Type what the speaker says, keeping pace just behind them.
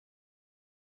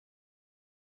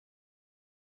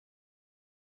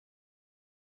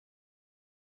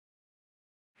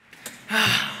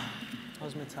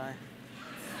How's my tie?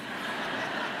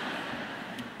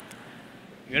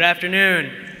 Good afternoon.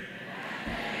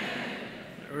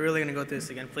 We're really gonna go through this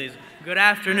again, please. Good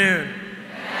afternoon.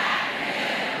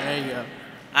 There you go.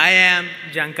 I am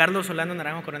Giancarlo Solano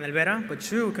Naranjo Coronel Vera, but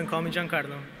you can call me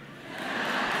Giancarlo.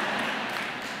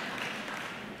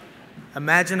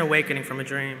 Imagine awakening from a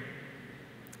dream.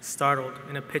 Startled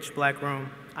in a pitch black room,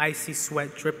 icy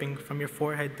sweat dripping from your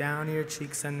forehead down to your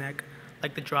cheeks and neck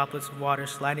like the droplets of water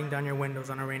sliding down your windows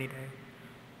on a rainy day.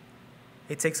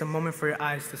 It takes a moment for your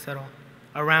eyes to settle.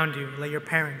 Around you lay your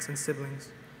parents and siblings,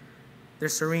 their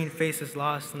serene faces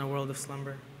lost in a world of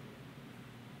slumber.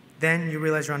 Then you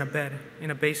realize you're on a bed in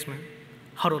a basement,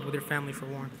 huddled with your family for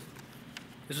warmth.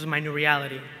 This was my new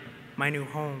reality, my new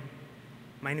home,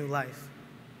 my new life.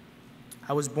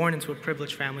 I was born into a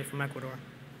privileged family from Ecuador.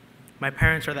 My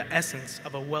parents are the essence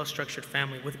of a well-structured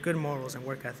family with good morals and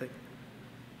work ethic.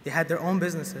 They had their own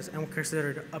businesses and were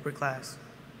considered upper class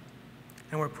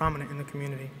and were prominent in the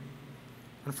community.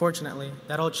 Unfortunately,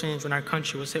 that all changed when our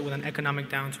country was hit with an economic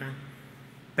downturn.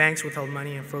 Banks withheld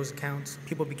money and froze accounts.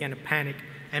 People began to panic,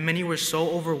 and many were so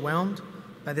overwhelmed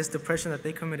by this depression that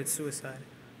they committed suicide.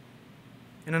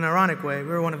 In an ironic way, we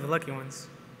were one of the lucky ones.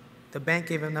 The bank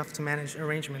gave enough to manage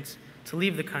arrangements to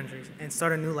leave the country and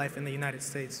start a new life in the United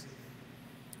States.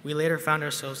 We later found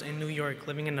ourselves in New York,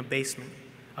 living in a basement,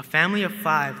 a family of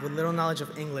 5 with little knowledge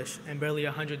of English and barely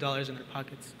 $100 in their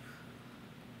pockets.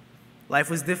 Life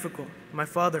was difficult. My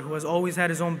father, who has always had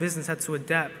his own business, had to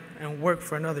adapt and work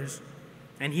for others.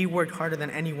 And he worked harder than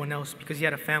anyone else because he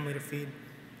had a family to feed.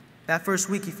 That first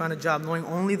week, he found a job knowing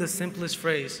only the simplest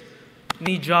phrase,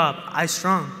 "Need job, I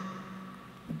strong."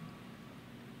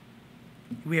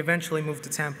 We eventually moved to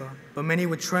Tampa, but many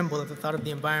would tremble at the thought of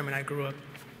the environment I grew up.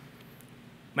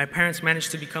 My parents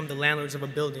managed to become the landlords of a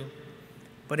building,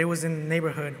 but it was in a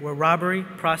neighborhood where robbery,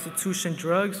 prostitution,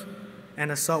 drugs, and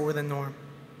assault were the norm.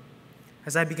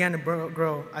 As I began to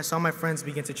grow, I saw my friends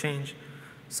begin to change.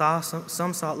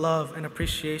 Some sought love and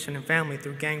appreciation in family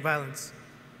through gang violence,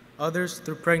 others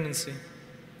through pregnancy,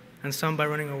 and some by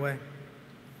running away.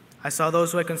 I saw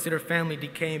those who I considered family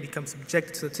decay and become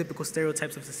subjected to the typical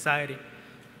stereotypes of society.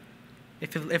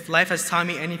 If life has taught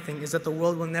me anything, is that the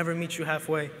world will never meet you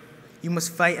halfway. You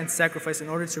must fight and sacrifice in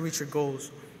order to reach your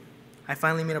goals. I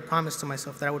finally made a promise to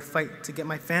myself that I would fight to get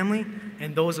my family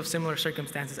and those of similar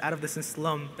circumstances out of this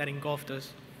slum that engulfed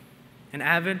us. And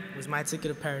AVID was my ticket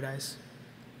to paradise.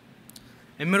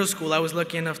 In middle school, I was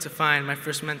lucky enough to find my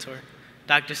first mentor,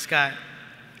 Dr. Scott,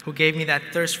 who gave me that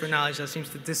thirst for knowledge that seems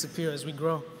to disappear as we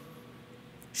grow.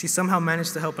 She somehow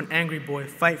managed to help an angry boy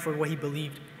fight for what he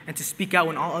believed and to speak out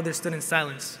when all others stood in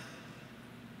silence.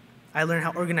 I learned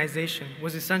how organization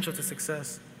was essential to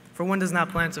success, for one does not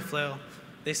plan to fail.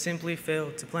 They simply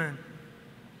fail to plan.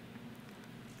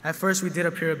 At first, we did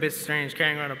appear a bit strange,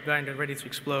 carrying around a binder ready to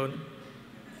explode.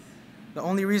 The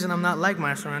only reason I'm not like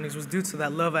my surroundings was due to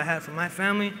that love I had for my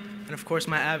family and, of course,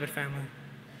 my AVID family.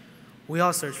 We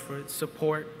all search for it,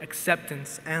 support,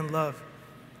 acceptance, and love.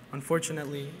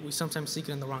 Unfortunately, we sometimes seek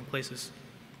it in the wrong places.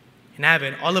 In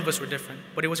AVID, all of us were different,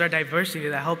 but it was our diversity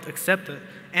that helped accept it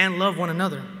and love one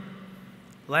another.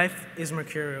 Life is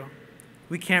mercurial.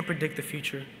 We can't predict the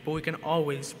future, but we can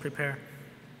always prepare.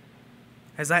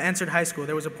 As I entered high school,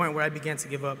 there was a point where I began to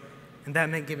give up, and that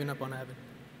meant giving up on AVID.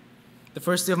 The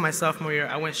first day of my sophomore year,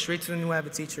 I went straight to the new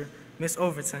AVID teacher, Miss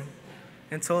Overton,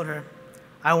 and told her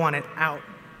I wanted out.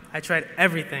 I tried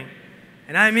everything,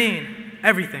 and I mean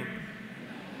everything.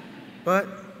 But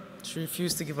she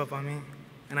refused to give up on me,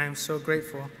 and I am so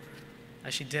grateful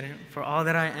that she didn't, for all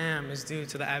that I am is due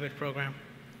to the AVID program.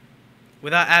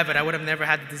 Without AVID, I would have never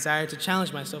had the desire to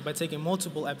challenge myself by taking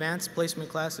multiple advanced placement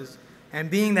classes.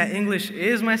 And being that English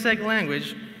is my second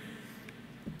language,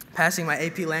 passing my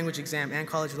AP language exam and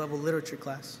college-level literature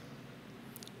class,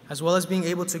 as well as being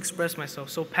able to express myself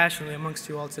so passionately amongst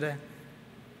you all today.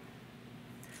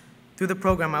 Through the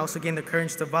program, I also gained the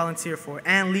courage to volunteer for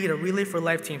and lead a Relay for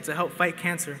Life team to help fight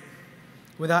cancer.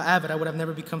 Without AVID, I would have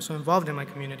never become so involved in my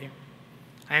community.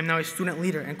 I am now a student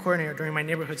leader and coordinator during my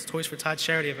neighborhood's Toys for Tots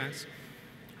charity events.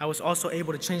 I was also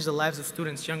able to change the lives of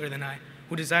students younger than I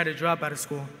who desired to drop out of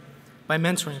school by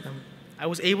mentoring them. I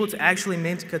was able to actually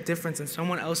make a difference in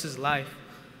someone else's life.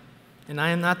 And I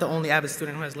am not the only AVID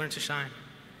student who has learned to shine.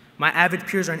 My AVID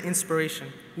peers are an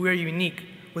inspiration. We are unique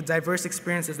with diverse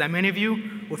experiences that many of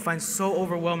you would find so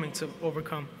overwhelming to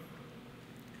overcome.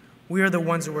 We are the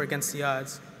ones who were against the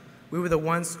odds. We were the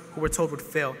ones who were told would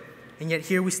fail. And yet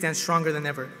here we stand stronger than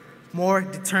ever, more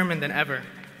determined than ever.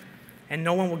 And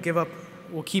no one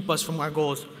will keep us from our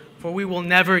goals, for we will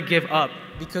never give up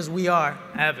because we are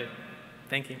AVID.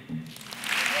 Thank you.